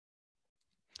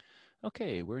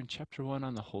Okay, we're in Chapter 1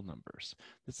 on the whole numbers.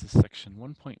 This is Section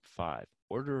 1.5,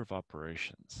 Order of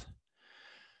Operations.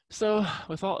 So,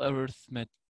 with all arithmetic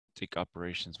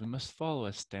operations, we must follow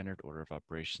a standard order of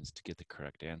operations to get the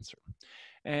correct answer.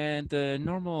 And the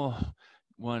normal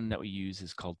one that we use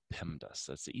is called PEMDAS.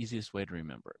 That's the easiest way to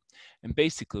remember it. And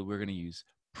basically, we're going to use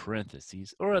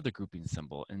parentheses or other grouping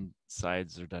symbol, and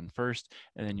sides are done first,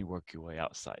 and then you work your way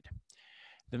outside.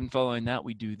 Then following that,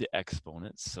 we do the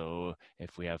exponents. So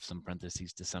if we have some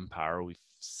parentheses to some power, we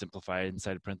simplify it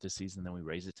inside of parentheses, and then we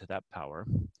raise it to that power.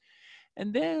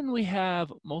 And then we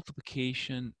have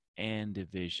multiplication and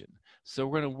division. So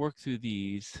we're going to work through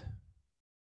these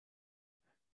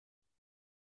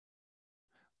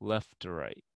left to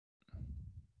right.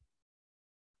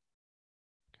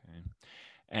 Okay.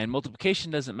 And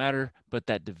multiplication doesn't matter, but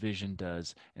that division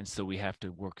does. And so we have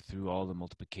to work through all the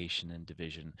multiplication and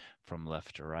division from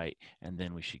left to right, and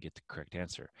then we should get the correct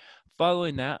answer.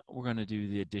 Following that, we're going to do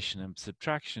the addition and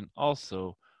subtraction,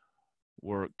 also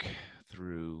work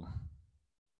through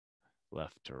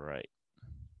left to right.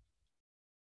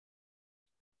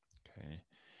 Okay.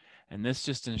 And this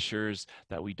just ensures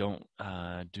that we don't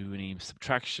do any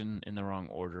subtraction in the wrong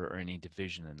order or any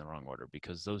division in the wrong order,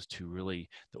 because those two really,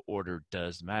 the order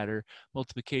does matter.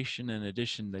 Multiplication and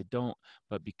addition, they don't,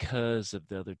 but because of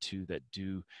the other two that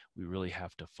do, we really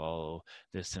have to follow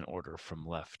this in order from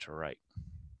left to right.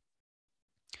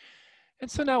 And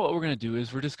so now what we're going to do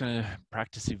is we're just going to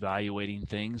practice evaluating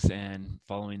things and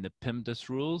following the PEMDAS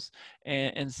rules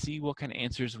and see what kind of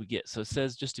answers we get. So it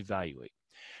says just evaluate.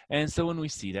 And so when we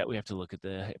see that, we have to look at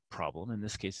the problem. In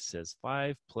this case, it says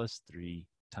 5 plus 3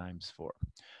 times 4.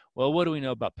 Well, what do we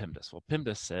know about PEMDAS? Well,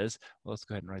 PEMDAS says, well, let's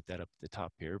go ahead and write that up at the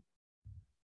top here. It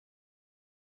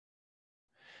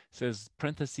says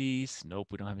parentheses, nope,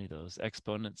 we don't have any of those.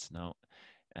 Exponents, no.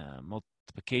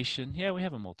 Multiplication, yeah, we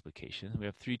have a multiplication. We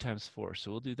have 3 times 4, so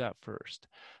we'll do that first.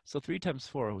 So 3 times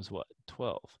 4 was what?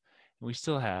 12. And we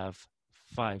still have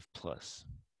 5 plus.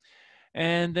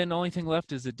 And then the only thing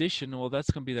left is addition. Well,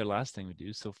 that's going to be their last thing we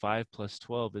do. So 5 plus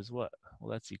 12 is what?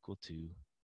 Well, that's equal to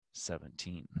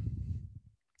 17.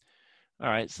 All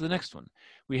right, so the next one.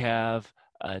 We have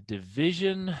a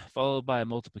division followed by a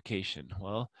multiplication.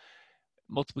 Well,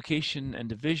 multiplication and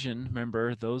division,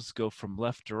 remember, those go from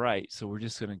left to right. So we're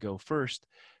just going to go first,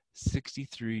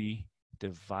 63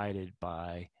 divided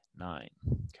by 9.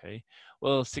 Okay,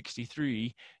 well,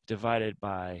 63 divided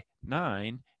by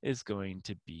 9 is going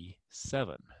to be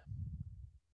 7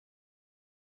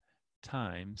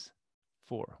 times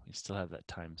 4. We still have that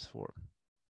times 4.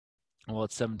 Well,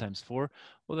 it's 7 times 4.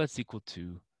 Well, that's equal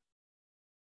to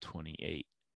 28.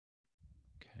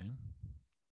 Okay.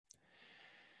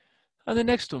 On the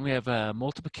next one, we have a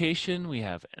multiplication, we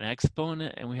have an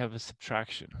exponent, and we have a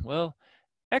subtraction. Well,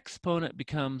 exponent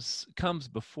comes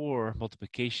before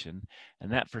multiplication,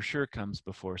 and that for sure comes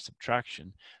before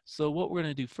subtraction. So what we're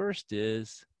going to do first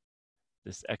is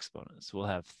this exponent. So we'll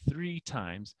have 3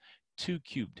 times 2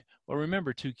 cubed. Well,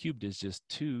 remember, 2 cubed is just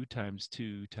 2 times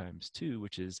 2 times 2,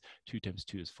 which is 2 times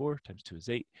 2 is 4, times 2 is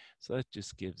 8. So that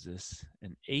just gives us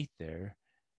an 8 there,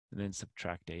 and then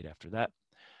subtract 8 after that.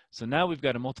 So now we've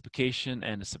got a multiplication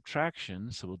and a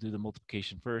subtraction. So we'll do the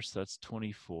multiplication first. So that's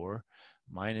 24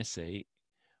 minus 8.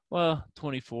 Well,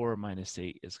 24 minus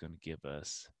 8 is going to give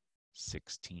us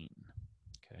 16.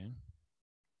 Okay.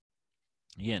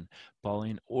 Again,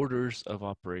 following orders of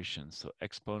operations. So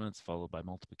exponents followed by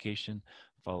multiplication,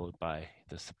 followed by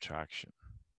the subtraction.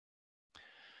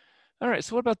 All right,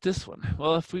 so what about this one?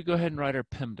 Well, if we go ahead and write our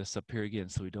PEMDAS up here again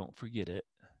so we don't forget it.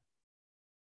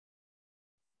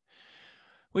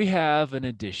 We have an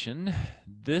addition.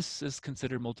 This is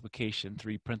considered multiplication,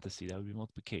 3 parentheses, that would be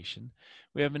multiplication.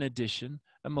 We have an addition,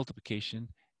 a multiplication,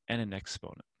 and an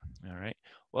exponent. All right,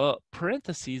 well,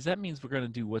 parentheses, that means we're going to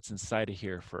do what's inside of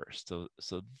here first.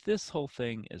 So this whole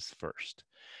thing is first.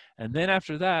 And then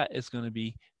after that is going to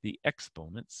be the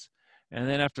exponents. And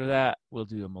then after that, we'll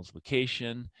do a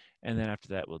multiplication. And then after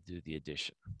that, we'll do the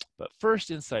addition. But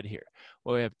first inside here,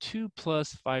 well, we have 2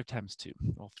 plus 5 times 2.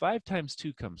 Well, 5 times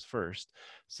 2 comes first.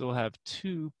 So we'll have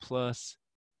 2 plus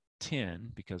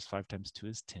 10, because 5 times 2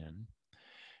 is 10.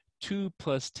 2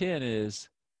 plus 10 is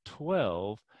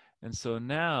 12. And so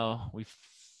now we've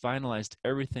finalized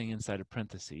everything inside of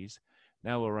parentheses.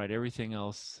 Now we'll write everything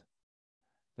else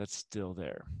that's still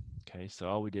there. Okay, so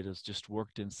all we did is just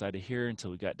worked inside of here until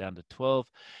we got down to 12,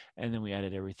 and then we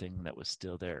added everything that was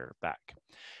still there back.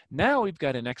 Now we've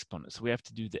got an exponent, so we have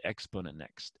to do the exponent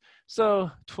next. So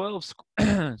 12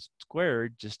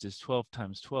 squared just is 12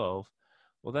 times 12.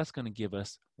 Well, that's going to give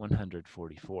us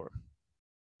 144.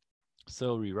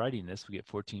 So rewriting this, we get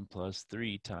 14 plus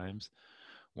 3 times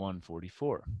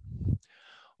 144.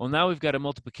 Well, now we've got a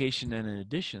multiplication and an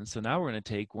addition, so now we're going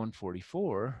to take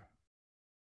 144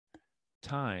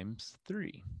 times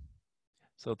 3.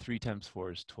 So 3 times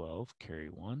 4 is 12, carry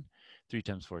 1. 3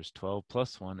 times 4 is 12,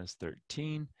 plus 1 is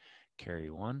 13, carry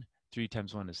 1. 3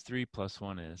 times 1 is 3, plus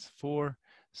 1 is 4.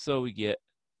 So we get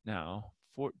now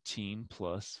 14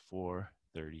 plus 4,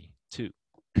 32.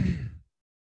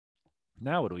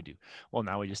 Now what do we do? Well,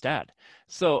 now we just add.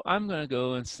 So I'm going to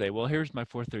go and say, well, here's my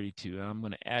 432, and I'm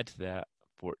going to add to that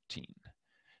 14.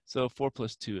 So 4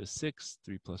 plus 2 is 6,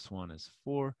 3 plus 1 is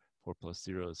 4, 4 plus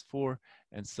 0 is 4,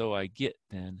 and so I get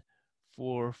then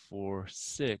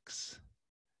 446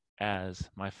 as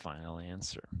my final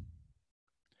answer.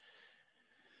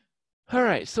 All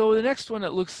right, so the next one,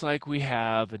 it looks like we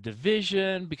have a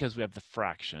division because we have the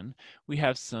fraction. We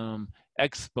have some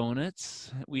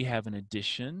exponents, we have an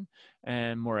addition,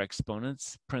 and more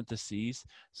exponents, parentheses.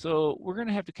 So we're going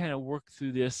to have to kind of work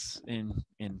through this in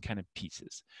kind of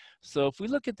pieces. So if we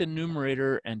look at the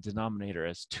numerator and denominator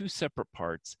as two separate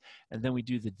parts, and then we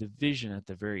do the division at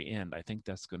the very end, I think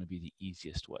that's going to be the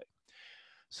easiest way.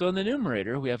 So in the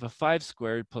numerator, we have a 5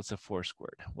 squared plus a 4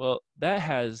 squared. Well, that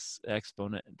has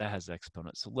exponent,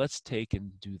 So let's take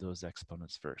and do those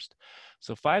exponents first.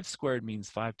 So 5 squared means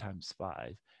 5 times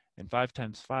 5, and 5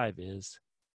 times 5 is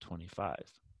 25.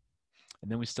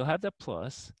 And then we still have that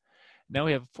plus. Now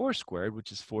we have 4 squared,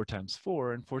 which is 4 times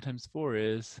 4, and 4 times 4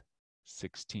 is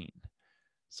 16.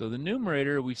 So the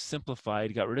numerator, we've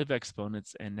simplified, got rid of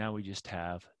exponents, and now we just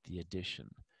have the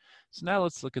addition. So now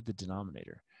let's look at the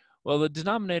denominator. Well, the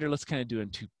denominator, let's kind of do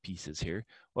in two pieces here.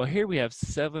 Well, here we have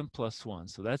 7 plus 1,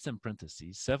 so that's in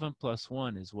parentheses. 7 plus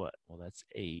 1 is what? Well, that's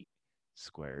 8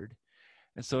 squared.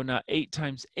 And so now 8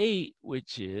 times 8,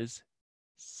 which is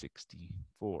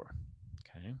 64,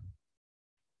 okay?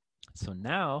 So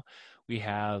now we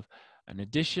have an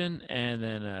addition and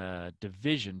then a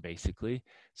division, basically.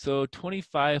 So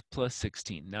 25 plus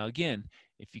 16. Now again,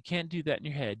 if you can't do that in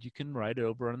your head, you can write it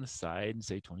over on the side and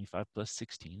say 25 plus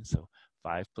 16. So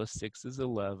 5 plus 6 is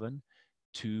 11.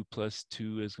 2 plus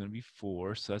 2 is going to be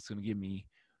 4. So that's going to give me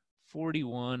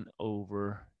 41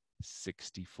 over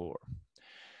 64.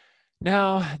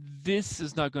 Now, this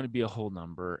is not going to be a whole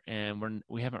number, and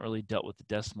we haven't really dealt with the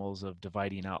decimals of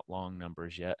dividing out long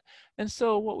numbers yet. And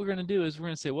so what we're going to do is we're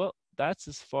going to say, well, that's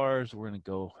as far as we're going to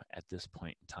go at this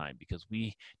point in time because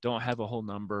we don't have a whole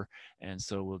number, and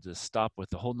so we'll just stop with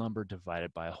the whole number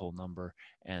divided by a whole number,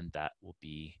 and that will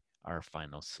be our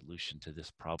final solution to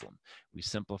this problem. We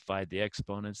simplified the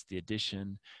exponents, the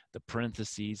addition, the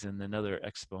parentheses, and another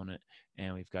exponent,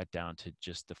 and we've got down to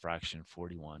just the fraction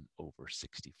 41 over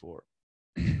 64.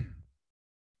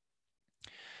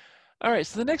 All right,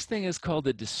 so the next thing is called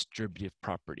the distributive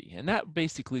property, and that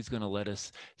basically is going to let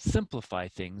us simplify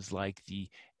things like the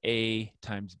a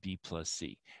times b plus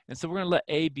c. And so we're going to let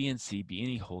a, b, and c be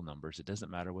any whole numbers. It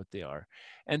doesn't matter what they are.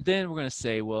 And then we're going to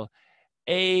say, well,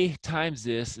 a times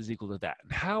this is equal to that.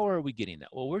 And how are we getting that?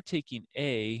 Well, we're taking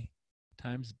a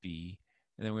times b,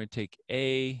 and then we're going to take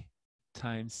a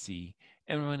times c,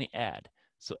 and we're going to add.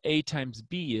 So a times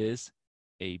b is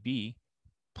ab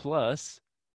plus,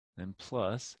 then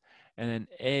plus, and then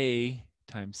a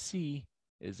times c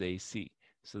is ac.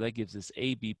 So that gives us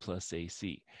ab plus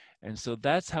ac. And so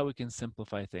that's how we can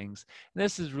simplify things. And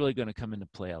this is really going to come into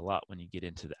play a lot when you get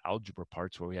into the algebra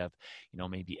parts where we have,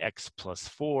 maybe x plus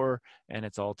 4, and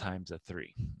it's all times a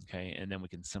 3, okay? And then we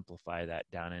can simplify that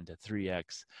down into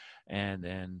 3x, and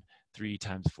then 3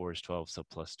 times 4 is 12, so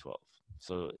plus 12.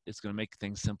 So it's going to make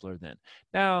things simpler then.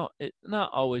 Now, it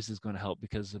not always is going to help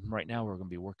because right now we're going to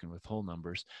be working with whole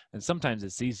numbers. And sometimes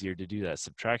it's easier to do that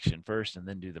subtraction first and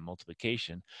then do the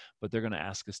multiplication. But they're going to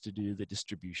ask us to do the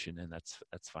distribution, and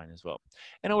that's fine as well.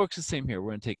 And it works the same here.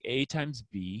 We're going to take a times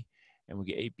b, and we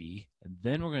get ab. And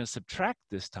then we're going to subtract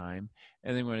this time,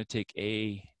 and then we're going to take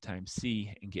a times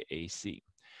c and get ac.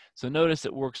 So notice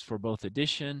it works for both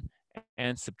addition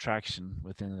and subtraction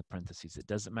within the parentheses. It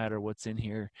doesn't matter what's in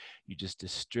here. You just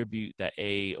distribute that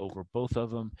a over both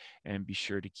of them and be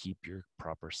sure to keep your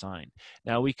proper sign.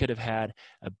 Now we could have had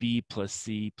a b plus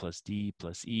c plus d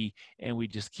plus e, and we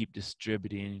just keep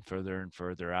distributing further and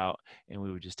further out, and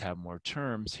we would just have more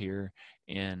terms here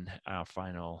in our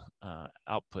final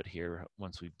output here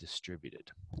once we've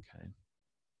distributed, okay?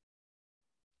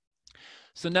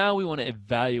 So now we want to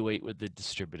evaluate with the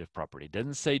distributive property. It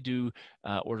doesn't say do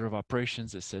order of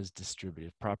operations, it says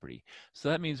distributive property. So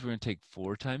that means we're going to take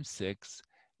 4 times 6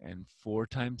 and 4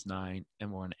 times 9, and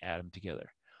we're going to add them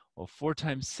together. Well, 4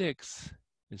 times 6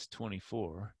 is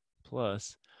 24,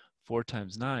 plus 4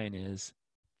 times 9 is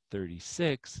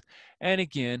 36. And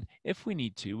again, if we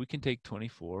need to, we can take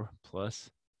 24 plus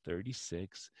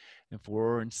 36. And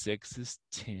 4 and 6 is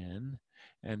 10.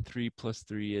 And 3 plus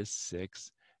 3 is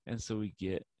 6. And so we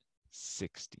get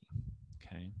 60.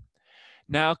 Okay.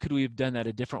 Now, could we have done that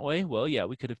a different way? Well, yeah,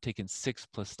 we could have taken 6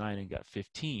 plus 9 and got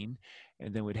 15.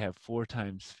 And then we'd have 4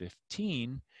 times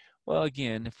 15. Well,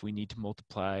 again, if we need to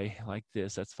multiply like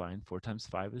this, that's fine. 4 times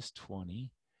 5 is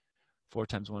 20. 4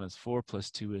 times 1 is 4,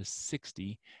 plus 2 is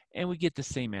 60, and we get the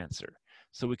same answer.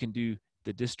 So we can do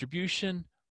the distribution,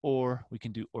 or we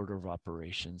can do order of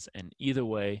operations, and either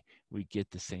way, we get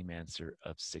the same answer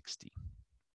of 60.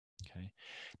 Okay.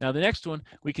 Now the next one,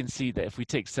 we can see that if we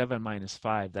take 7 minus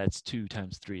 5, that's 2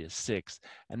 times 3 is 6,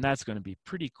 and that's going to be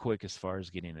pretty quick as far as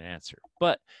getting an answer.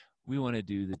 But we want to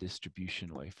do the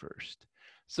distribution way first.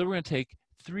 So we're going to take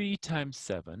 3 times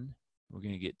 7, we're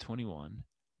going to get 21,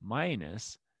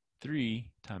 minus 3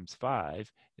 times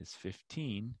 5 is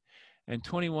 15, and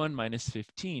 21 minus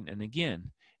 15. And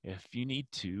again, if you need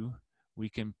to, we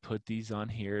can put these on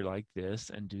here like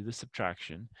this and do the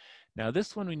subtraction. Now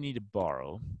this one we need to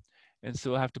borrow, and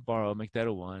so we'll have to borrow, make that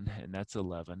a 1, and that's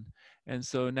 11. And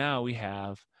so now we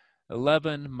have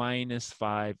 11 minus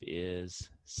 5 is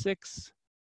 6,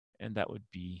 and that would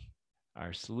be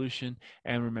our solution.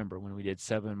 And remember, when we did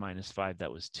 7 minus 5,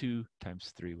 that was 2,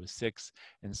 times 3 was 6.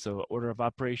 And so order of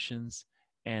operations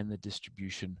and the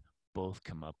distribution both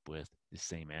come up with the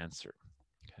same answer.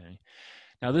 Okay.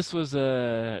 Now this was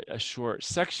a short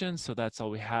section, so that's all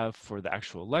we have for the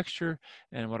actual lecture.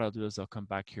 And what I'll do is I'll come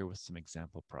back here with some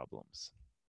example problems.